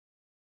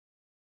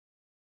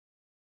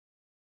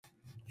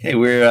Hey,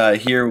 we're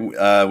here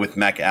with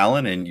Mac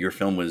Allen, and your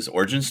film was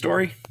Origin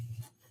Story.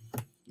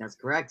 That's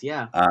correct.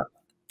 Yeah. Uh,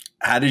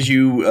 how did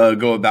you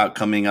go about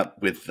coming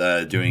up with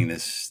doing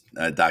this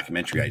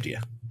documentary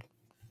idea?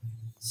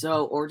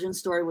 So Origin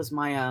Story was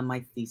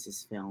my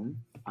thesis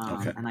film,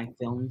 Okay. and I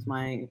filmed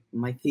my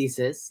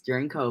thesis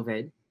during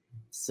COVID.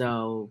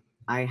 So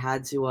I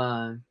had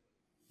to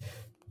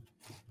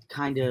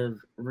kind of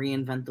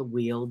reinvent the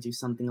wheel, do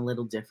something a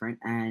little different.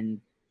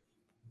 And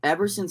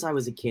ever since I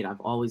was a kid,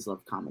 I've always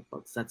loved comic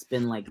books. That's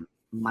been like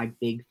my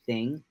big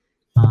thing.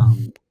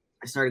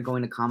 I started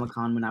going to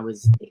Comic-Con when I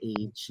was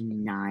age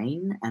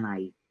 9, and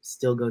I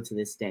still go to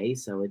this day.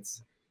 So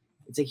it's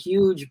a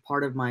huge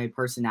part of my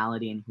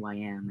personality and who I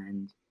am.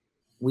 And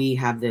we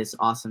have this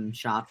awesome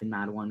shop in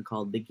Matawan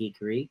called The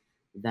Geekery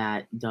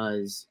that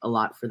does a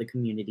lot for the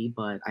community,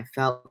 but I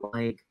felt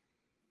like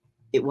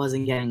it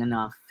wasn't getting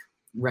enough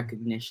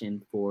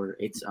recognition for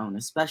its own,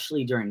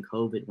 especially during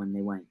COVID when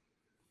they went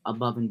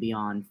above and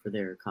beyond for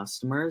their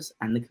customers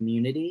and the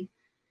community.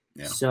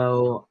 Yeah.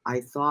 So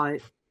I thought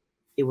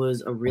it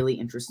was a really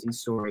interesting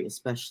story,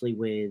 especially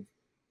with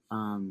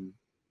um,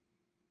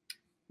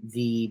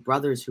 the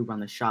brothers who run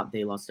the shop.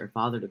 They lost their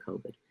father to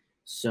COVID.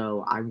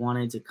 So I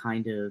wanted to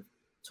kind of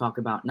talk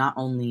about not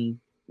only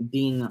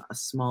being a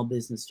small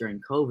business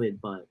during COVID,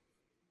 but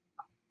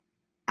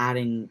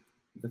adding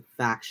the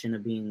faction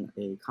of being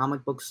a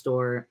comic book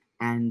store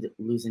and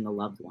losing a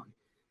loved one.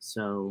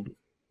 So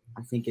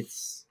I think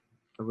it's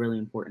a really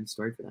important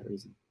story for that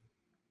reason.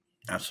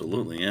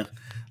 Absolutely,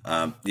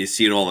 yeah. You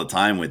see it all the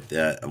time with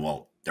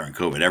well, during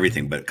COVID,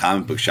 everything, but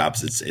comic book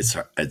shops,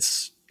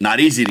 it's not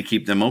easy to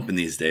keep them open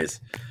these days.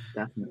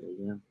 Definitely,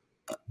 yeah.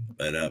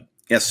 But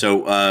yeah,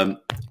 so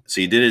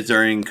you did it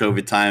during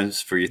COVID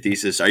times for your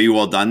thesis. Are you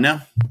all done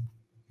now?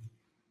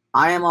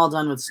 I am all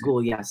done with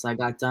school. Yes, I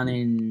got done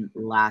in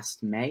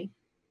last May,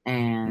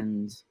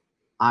 and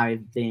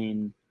I've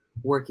been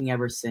working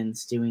ever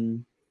since,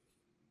 doing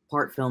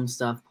part film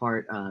stuff,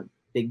 part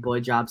big boy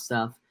job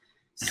stuff.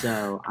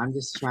 So I'm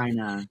just trying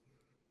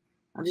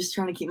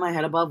to keep my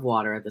head above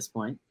water at this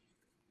point.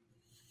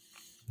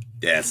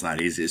 Yeah, it's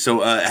not easy.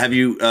 So, have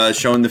you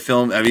shown the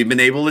film? Have you been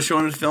able to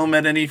show the film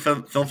at any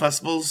film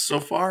festivals so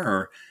far,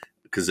 or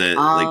because like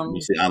Um,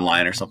 mostly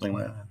online or something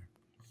like that?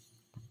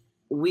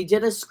 we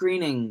did a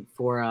screening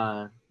for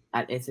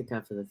at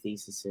Ithaca for the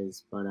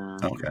theses, but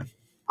Okay.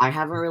 I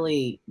haven't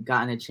really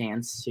gotten a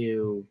chance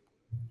to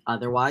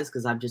otherwise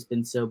because I've just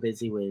been so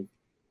busy with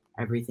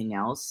everything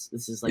else.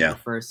 This is like Yeah. the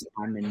first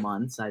time in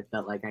months I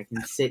felt like I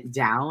can sit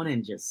down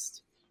and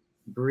just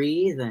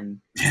breathe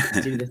and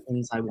do the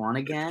things I want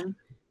again.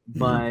 Mhm.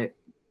 But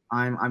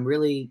I'm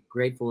really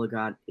grateful it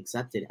got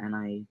accepted, and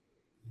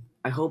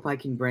I hope I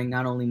can bring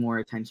not only more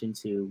attention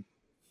to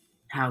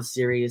how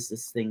serious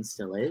this thing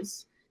still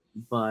is,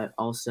 but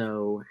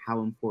also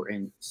how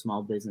important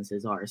small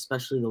businesses are,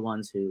 especially the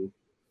ones who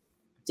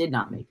did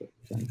not make it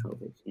during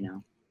COVID, you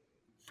know?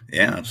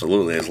 Yeah,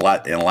 absolutely. There's a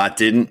lot, and a lot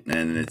didn't,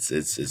 and it's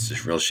just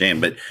a real shame.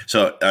 But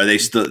so, are they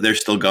still? They're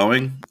still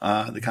going.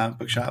 The comic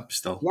book shop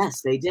still.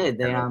 Yes, they did.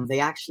 They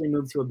actually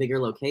moved to a bigger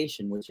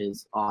location, which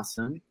is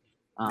awesome.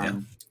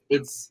 Yeah.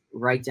 It's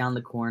right down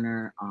the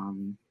corner.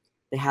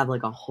 They have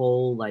like a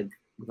whole like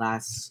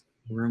glass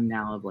room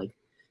now of like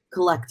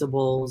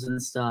collectibles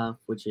and stuff,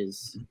 which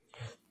is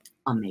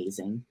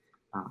amazing.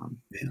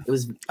 Yeah. It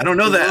was I don't it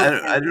know was a that.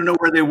 little I don't know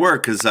where they were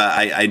because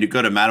I do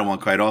go to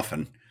Matawan quite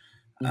often.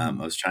 I mhm.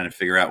 was trying to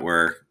figure out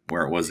where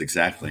it was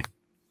exactly.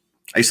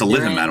 I used to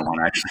live They're in in.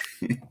 Matawan,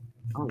 actually.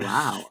 Oh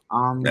wow.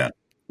 Yeah.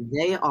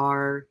 They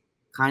are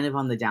kind of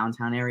on the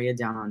downtown area,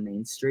 down on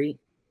Main Street.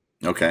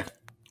 Okay.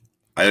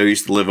 I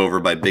used to live over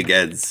by Big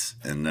Ed's,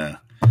 and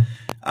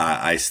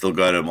I still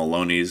go to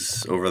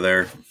Maloney's over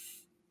there.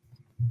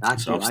 Got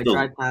So you. I'm I still.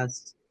 drive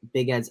past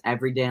Big Ed's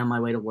every day on my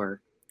way to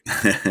work.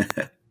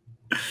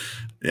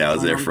 Yeah, I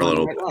was Tell me there I'm for a going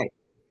the little right bit. way.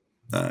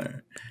 Uh,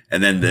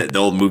 and then the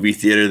old movie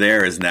theater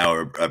there is now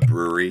a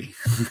brewery.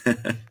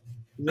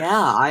 Yeah,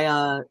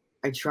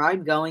 I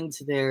tried going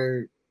to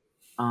their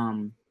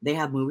they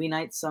have movie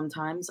nights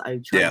sometimes. I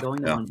tried Yeah,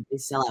 going to yeah, one, but they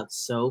sell out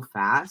so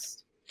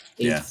fast.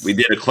 yeah. We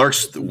It's did a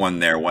Clerks it's one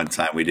there one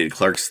time. We did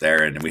Clerks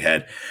there, and we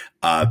had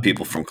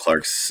people mhm, from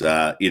Clerks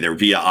either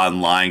via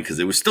online because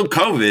it was still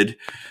COVID,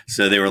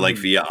 so they were like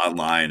mhm. via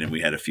online, and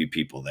we had a few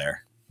people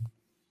there.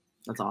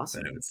 That's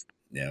But awesome. it was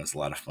yeah, it was a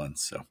lot of fun.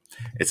 So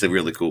it's a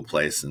really cool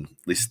place, and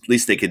at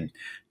least they could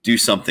do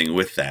something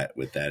with that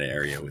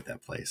area with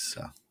that place.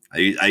 So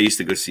I used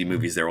to go see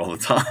movies there all the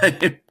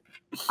time.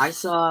 I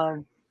saw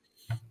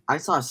I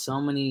saw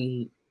so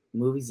many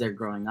movies there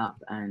growing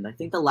up, and I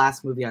think the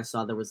last movie I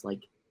saw there was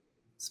like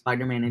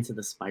Spider-Man Into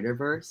the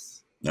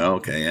Spider-Verse, Oh,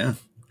 okay, yeah.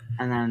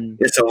 and then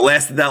Yeah, so it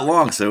lasted that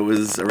long, so it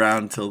was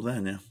around until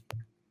then. Yeah,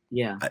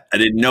 yeah, I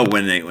didn't know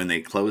when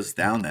they closed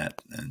down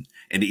that and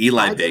the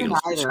Eli I didn't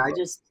Bagels was either.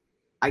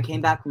 I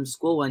came back from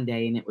school one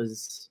day and it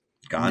was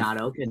gone. not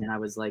open, and I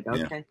was like,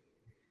 Yeah, okay.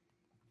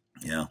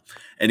 yeah,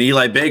 and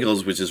Eli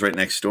Bagels, which is right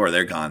next door,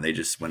 they're gone. They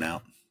just went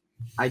out.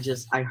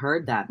 I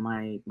heard that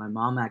my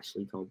mom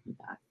actually told me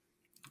that.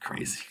 Um,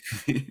 Crazy.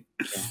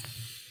 yeah.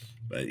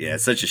 But yeah,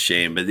 it's such a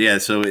shame. But yeah,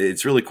 so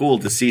it's really cool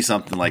to see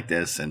something like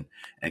this and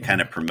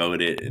kind of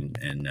promote it.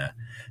 And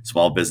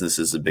small business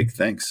is a big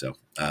thing. So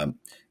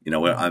you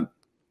know, I'm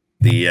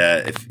the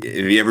if have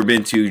you ever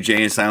been to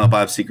Jay and Silent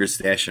Bob's Secret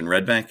Stash in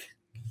Red Bank?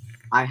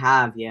 I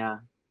have, yeah.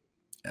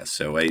 Yeah,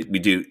 so we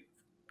do.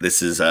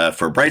 This is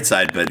for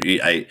Brightside, but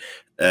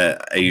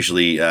I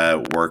usually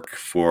work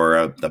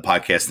for the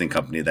podcasting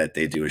company that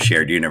they do a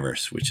shared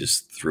universe, which is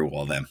through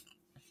all them.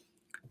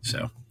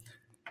 So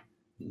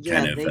Yeah,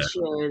 kind of they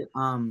should.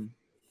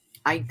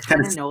 I kind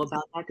kind of of know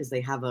about that because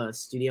they have a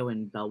studio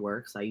in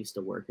Bellworks. I used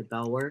to work at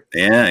Bellworks.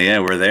 yeah,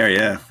 we're there.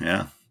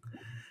 Yeah.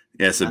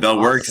 So That's Bell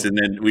works, awesome.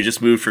 and then we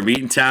just moved from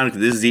Eatontown.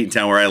 This is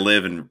Eatontown where I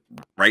live, and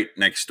right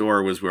next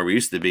door was where we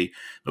used to be.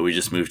 But we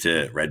just moved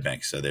to Red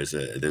Bank. So there's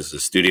a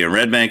studio in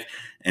Red Bank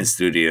and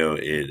studio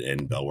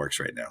in Bell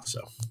Works right now.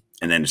 So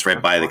and then it's right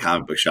That's by the comic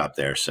awesome. book shop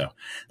there. So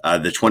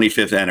the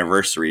 25th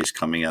anniversary is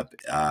coming up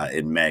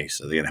in May.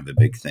 So they're gonna have a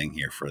big thing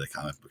here for the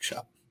comic book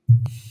shop.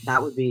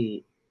 That would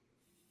be.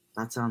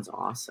 That sounds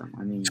awesome.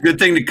 I It's a mean, good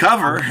thing to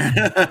cover.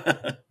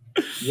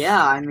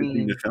 yeah. I Good thing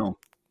to mean, film.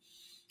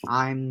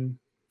 I'm.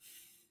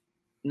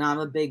 No, I'm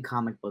a big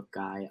comic book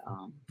guy.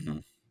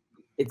 Mhm.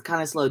 It's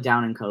kind of slowed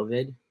down in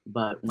COVID,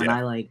 but when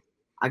Yeah.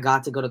 I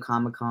got to go to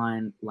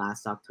Comic-Con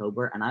last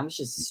October, and I was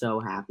just so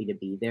happy to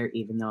be there,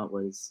 even though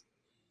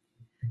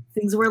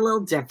things were a little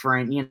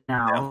different, Yeah.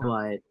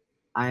 but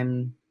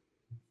I'm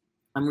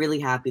I'm really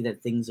happy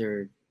that things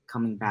are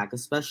coming back,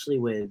 especially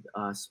with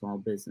small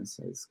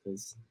businesses,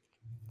 because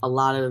a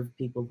lot of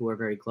people who are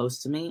very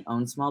close to me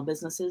own small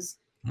businesses,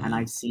 and Mhm.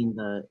 I've seen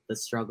the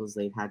struggles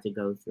they've had to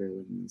go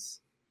through in this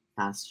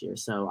past year.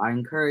 So I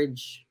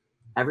encourage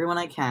everyone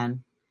I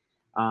can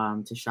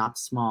to shop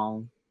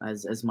small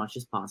as much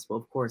as possible.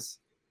 Of course,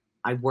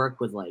 I work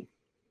with like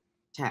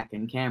tech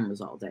and cameras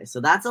all day, so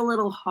that's a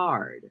little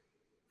hard.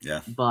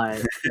 Yeah.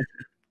 But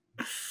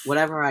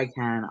whatever I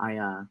can,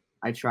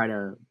 I try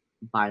to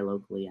buy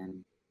locally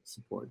and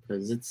support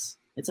because it's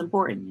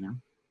important.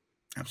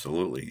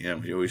 Absolutely. Yeah.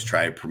 We always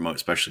try to promote,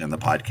 especially on the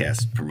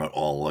podcast, promote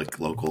all like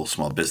local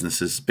small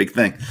businesses. Big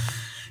thing.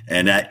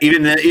 And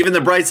even the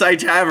Brightside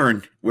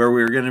Tavern, where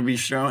we are going to be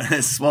showing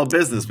a small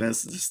business, man.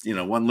 It's just,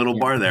 one little Yeah,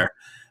 bar there.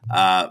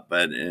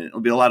 But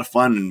it'll be a lot of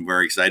fun, and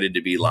we're excited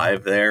to be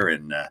live there.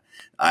 And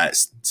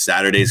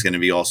Saturday is going to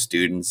be all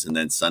students. And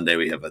then Sunday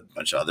we have a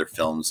bunch of other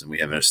films, and we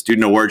have a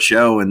student award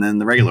show and then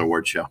the regular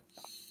award show.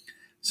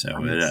 So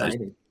I'm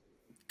excited.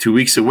 2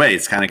 weeks away.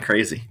 It's kind of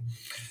crazy.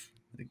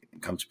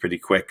 It comes pretty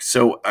quick.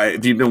 So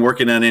have you been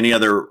working on any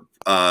other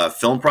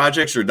film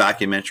projects or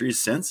documentaries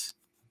since?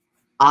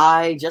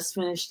 I just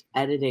finished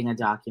editing a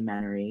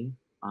documentary.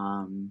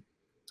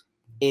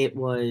 It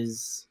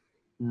was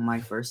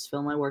my first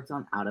film I worked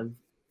on out of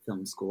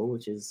film school,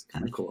 which is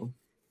kind of cool.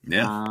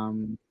 Yeah.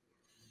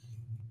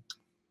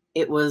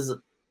 It was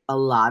a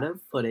lot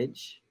of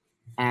footage,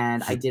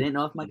 and I didn't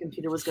know if my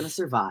computer was going to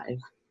survive,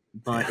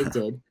 but it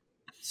did.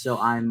 So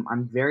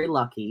I'm very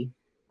lucky.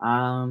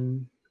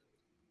 I'm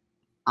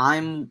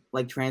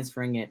like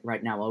transferring it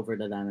right now over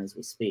to them as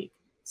we speak.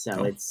 So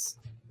Oh.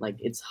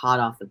 it's hot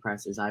off the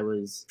presses. I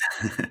was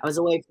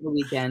away for the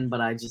weekend,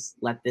 but I just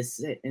let this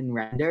sit and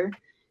render.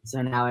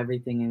 So now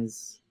everything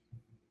is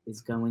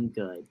going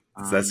good.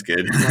 That's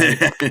good.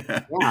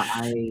 But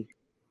yeah,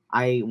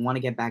 I want to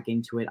get back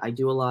into it. I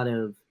do a lot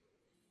of.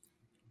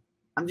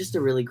 I'm just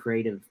a really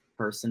creative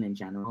person in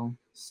general.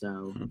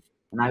 So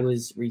when I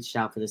was reached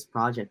out for this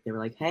project, they were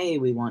like, "Hey,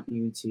 we want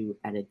you to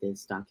edit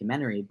this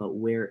documentary, but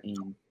we're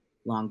in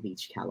Long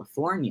Beach,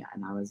 California."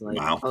 And I was like,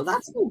 Wow. "Oh,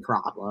 that's no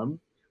problem.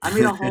 I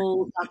made a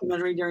whole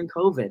documentary during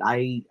COVID.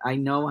 I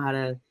know how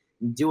to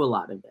do a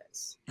lot of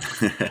this."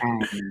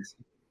 And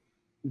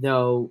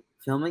though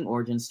filming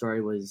Origin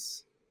Story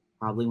was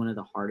probably one of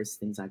the hardest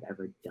things I've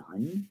ever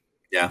done,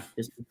 Yeah.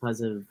 just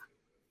because of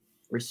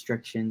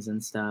restrictions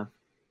and stuff,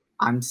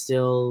 I'm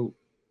still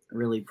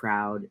really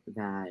proud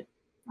that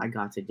I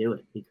got to do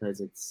it because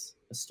it's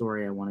a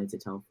story I wanted to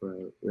tell for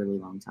a really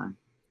long time.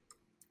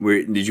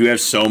 Did you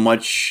have so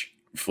much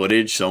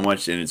footage, so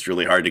much, and it's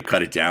really hard to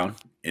cut it down?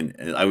 And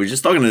I was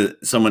just talking to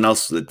someone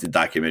else that did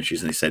documentaries,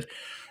 and they said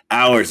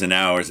hours and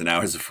hours and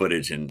hours of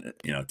footage, and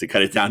to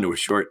cut it down to a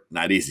short,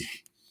 not easy.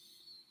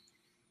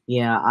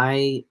 Yeah,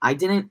 I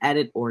didn't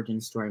edit Origin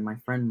Story. My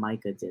friend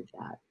Micah did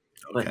that.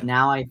 Okay. But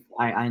now I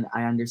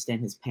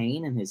understand his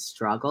pain and his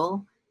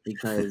struggle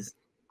because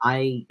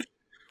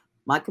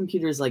my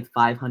computer is like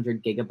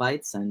 500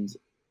 gigabytes and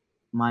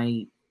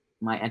my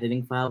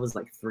editing file was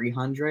like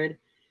 300.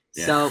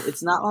 Yeah. So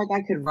it's not like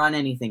I could run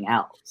anything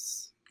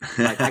else.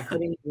 Like I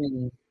couldn't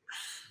even.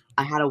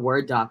 I had a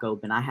Word doc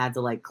open. I had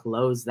to like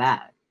close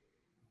that.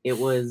 It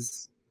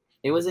was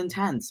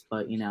intense,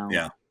 but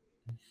Yeah.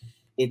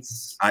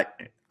 it's.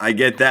 I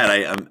get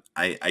that.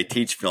 I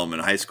teach film in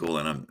high school,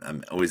 and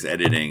I'm always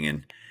editing,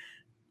 and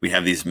we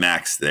have these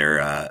Macs.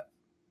 They're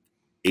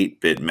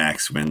 8-bit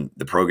Macs when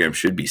the program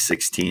should be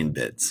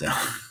 16-bit. So.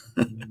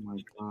 Oh my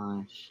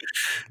gosh.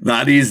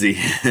 Not easy.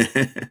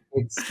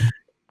 It's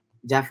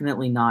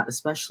definitely not,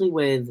 especially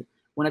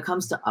when it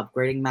comes to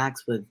upgrading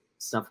Macs with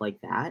stuff like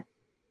that.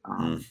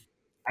 Mm.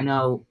 I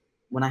know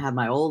when I had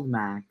my old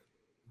Mac,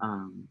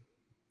 um,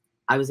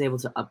 I was able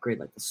to upgrade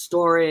like the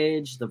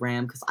storage, the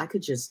RAM, because I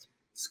could just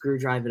screw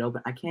drive it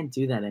open. I can't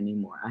do that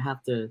anymore. I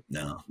have to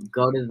No.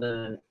 go to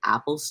the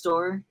Apple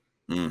store,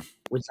 Mm.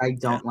 which I Yeah.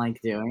 don't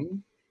like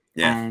doing,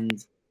 Yeah.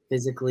 and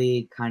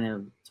physically kind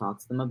of talk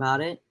to them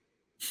about it.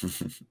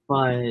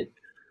 But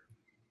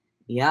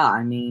yeah,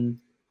 I mean,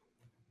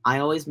 I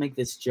always make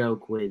this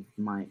joke with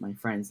my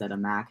friends that a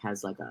Mac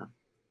has like a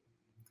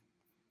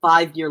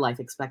 5-year life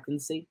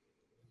expectancy.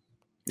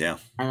 Yeah.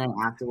 And then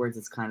afterwards,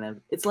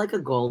 it's like a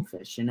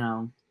goldfish, you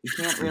know? You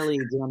can't really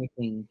do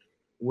anything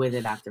with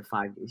it after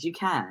 5 years. You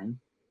can,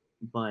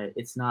 but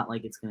it's not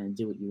like it's going to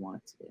do what you want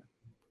it to do.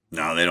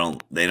 No, they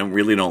don't. They don't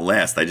really don't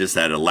last. I just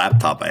had a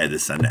laptop I had to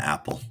send to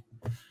Apple.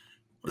 It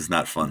was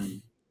not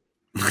fun.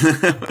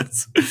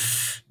 Mm,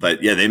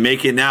 But yeah, they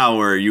make it now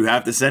where you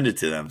have to send it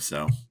to them,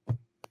 so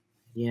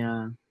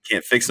yeah.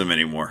 can't fix them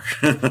anymore.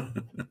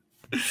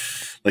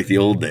 Like the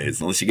old days,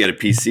 unless you get a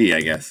PC,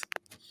 I guess.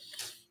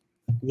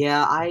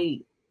 Yeah,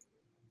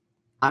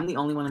 I'm the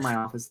only one in my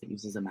office that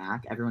uses a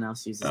Mac. Everyone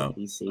else uses a Oh,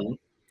 PC.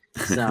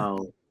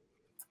 So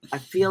I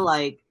feel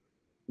like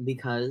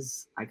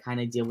because I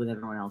kind of deal with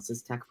everyone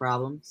else's tech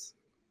problems,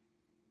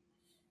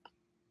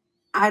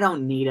 I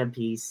don't need a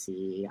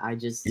PC.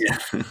 yeah,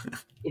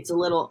 It's a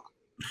little,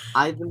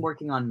 I've been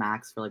working on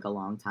Macs for like a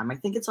long time. I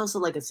think it's also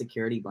like a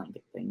security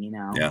blanket thing, you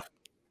know? yeah,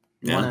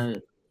 You yeah, want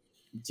to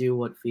do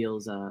what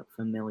feels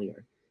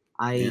familiar.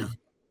 I yeah.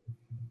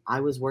 I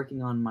was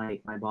working on my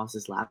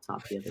boss's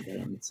laptop the other day,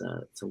 and it's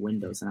a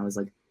Windows, and I was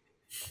like,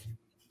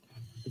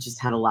 I just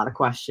had a lot of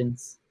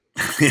questions,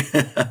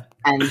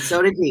 and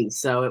so did he.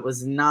 So it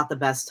was not the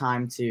best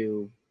time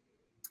to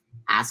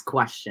ask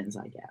questions,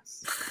 I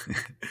guess.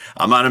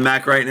 I'm on a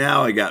Mac right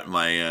now. I got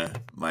my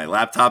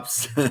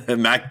laptop's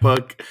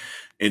MacBook.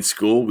 In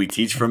school, we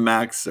teach from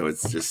Macs, so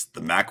it's just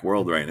the Mac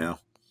world right now.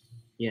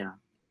 Yeah.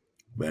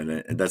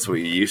 But that's what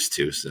you're used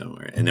to. So,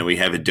 and then we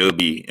have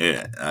Adobe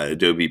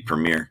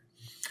Premiere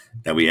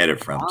that we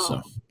edit from.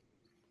 So,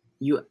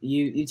 Oh,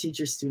 you teach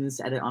your students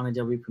to edit on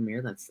Adobe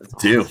Premiere? That's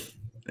do awesome.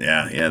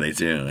 yeah, they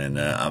do, and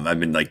I've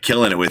been like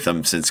killing it with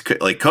them since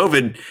like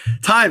COVID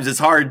times. It's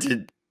hard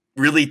to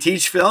really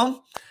teach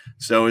film,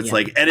 so it's Yeah.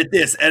 like edit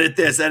this, edit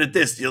this, edit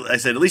this. I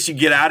said at least you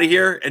get out of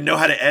here and know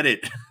how to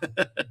edit.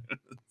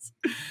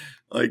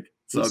 Like,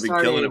 so We I've been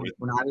killing it started with.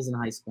 when I was in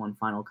high school on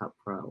Final Cut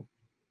Pro,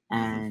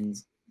 and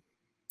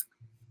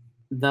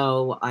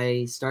though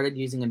I started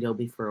using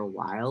Adobe for a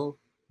while,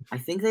 I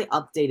think they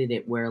updated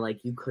it where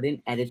like you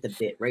couldn't edit the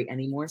bitrate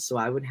anymore. So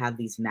I would have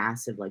these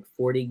massive like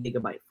 40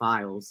 gigabyte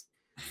files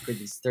for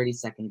these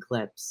 30-second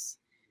clips.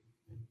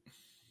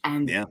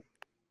 And Yeah,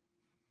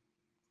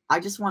 I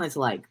just wanted to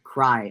like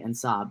cry and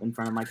sob in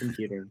front of my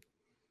computer.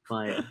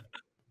 But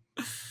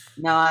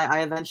no, I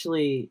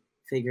eventually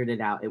figured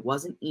it out. It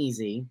wasn't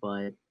easy,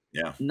 but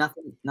yeah.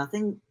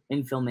 nothing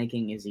in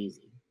filmmaking is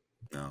easy.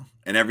 No.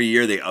 And every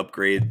year they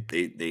upgrade,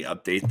 they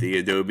update the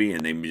Adobe,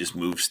 and they just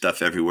move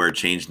stuff everywhere,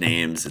 change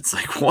names. It's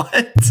like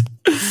what?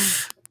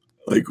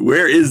 Like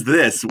where is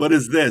this? What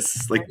is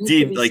this? There Like needs to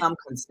Dean, be like some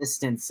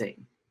consistency.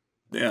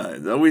 yeah,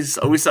 it's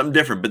always something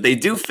different. But they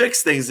do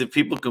fix things if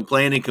people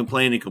complain and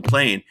complain and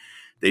complain.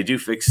 They do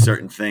fix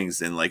certain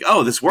things and like,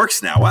 oh, this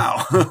works now.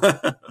 Wow.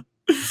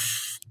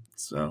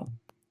 So,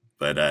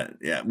 but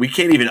yeah, we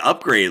can't even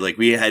upgrade. Like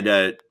we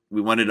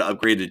wanted to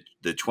upgrade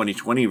the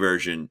 2020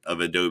 version of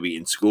Adobe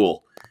in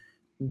school,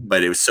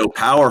 but it was so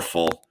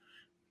powerful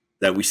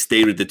that we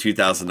stayed with the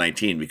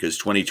 2019 because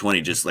 2020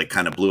 just like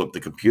kind of blew up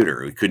the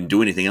computer. We couldn't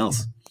do anything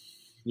else.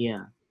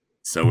 Yeah.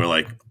 So we're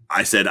like,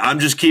 I said, I'm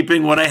just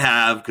keeping what I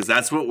have because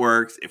that's what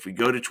works. If we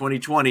go to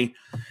 2020,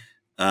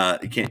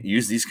 you can't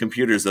use these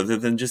computers other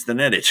than just an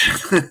edit.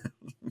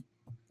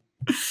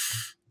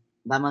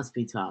 That must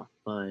be tough,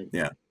 but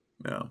Yeah,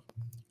 no.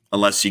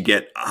 Unless you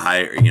get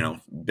higher,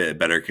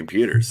 better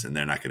computers, and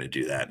they're not going to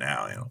do that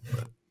now.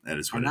 But that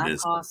is what and it that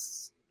is.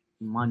 costs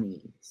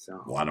money.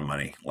 So A lot of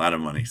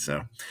money.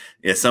 So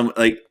yeah, some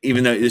like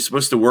even though you're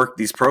supposed to work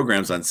these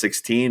programs on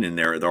 16, and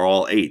they're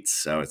all 8s,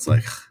 so it's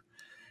like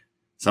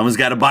someone's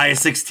got to buy a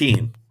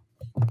 16.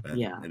 But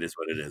yeah, it is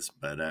what it is.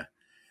 But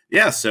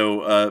yeah.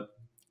 So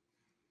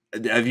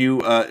have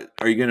you?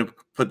 Are you going to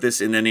put this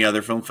in any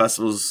other film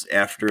festivals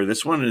after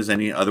this one? Is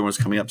any other ones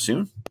coming up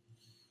soon?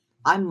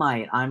 I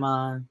might.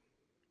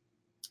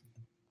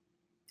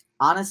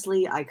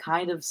 Honestly, I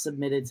kind of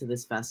submitted to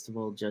this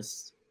festival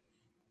just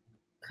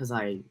because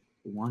I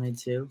wanted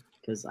to,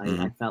 because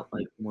I felt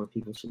like more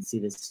people should see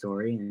this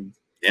story, and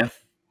Yeah.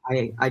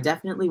 I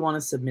definitely want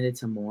to submit it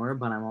to more,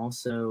 but I'm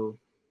also,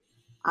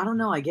 I don't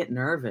know, I get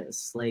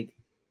nervous. Like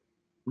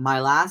my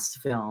last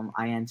film,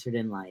 I entered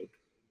in like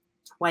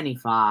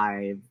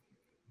 25,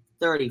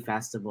 30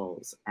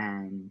 festivals,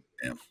 and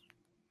Yeah.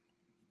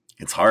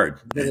 It's hard.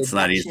 the It's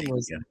not easy. rejection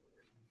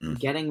was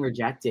getting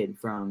rejected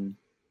from,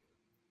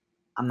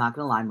 I'm not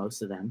gonna lie,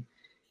 most of them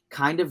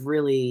kind of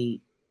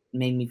really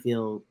made me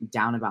feel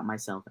down about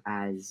myself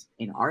as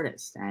an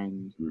artist.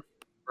 And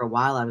for a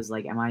while I was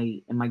like, am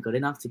I good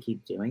enough to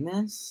keep doing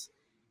this?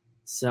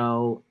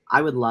 So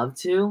I would love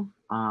to,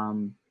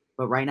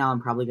 but right now I'm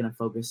probably going to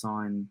focus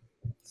on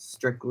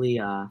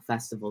strictly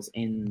festivals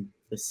in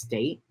the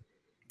state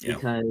Yeah.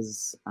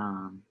 because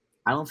I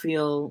don't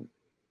feel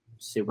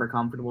super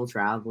comfortable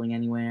traveling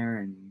anywhere,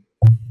 and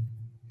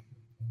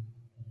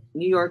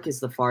New York is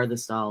the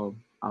farthest I'll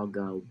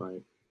go. But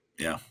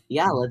Yeah.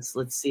 yeah,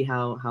 let's see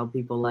how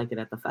people like it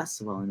at the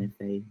festival, and if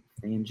they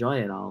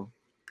enjoy it, I'll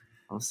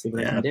see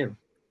what I can Yeah. do.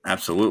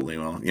 Absolutely.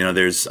 Well,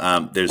 there's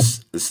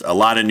a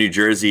lot of New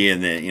Jersey,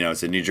 and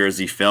it's a New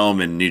Jersey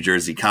film and New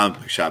Jersey comic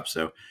book shop.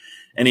 So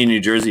any New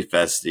Jersey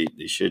fest, they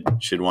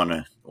should want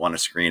to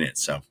screen it.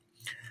 So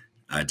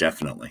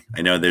definitely,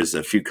 I know there's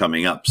a few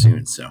coming up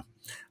soon. So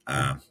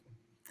uh,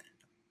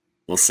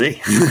 we'll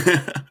see.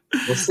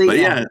 We'll see. But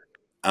Yeah.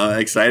 yeah,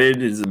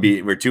 excited.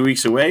 We're 2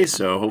 weeks away,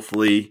 so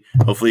hopefully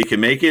you can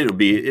make it. It'll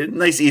be a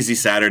nice, easy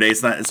Saturday.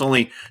 It's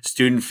only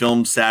student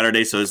film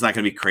Saturday, so it's not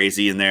going to be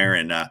crazy in there.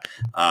 And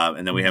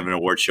then we have an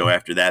award show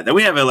after that. Then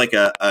we have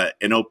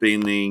an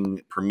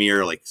opening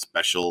premiere like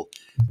special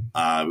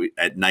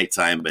at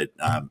nighttime. But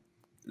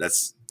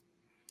that's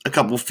a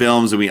couple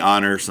films, and we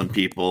honor some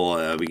people.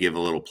 We give a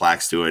little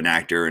plaques to an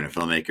actor and a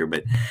filmmaker.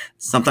 But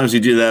sometimes we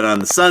do that on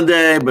the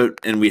Sunday.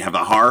 And we have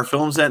a horror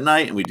films at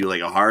night, and we do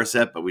like a horror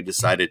set. But we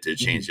decided to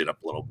change it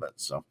up a little bit.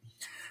 So,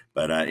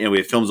 but we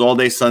have films all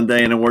day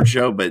Sunday and award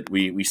show. But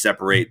we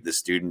separate the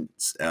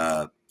students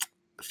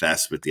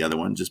fest with the other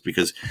one just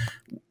because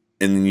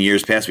in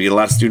years past we get a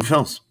lot of student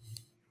films.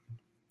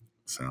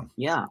 So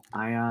yeah,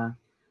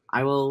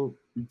 I will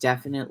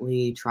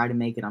definitely try to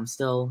make it. I'm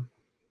still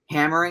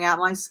hammering out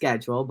my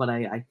schedule, but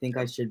I think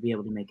I should be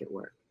able to make it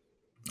work.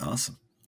 awesome.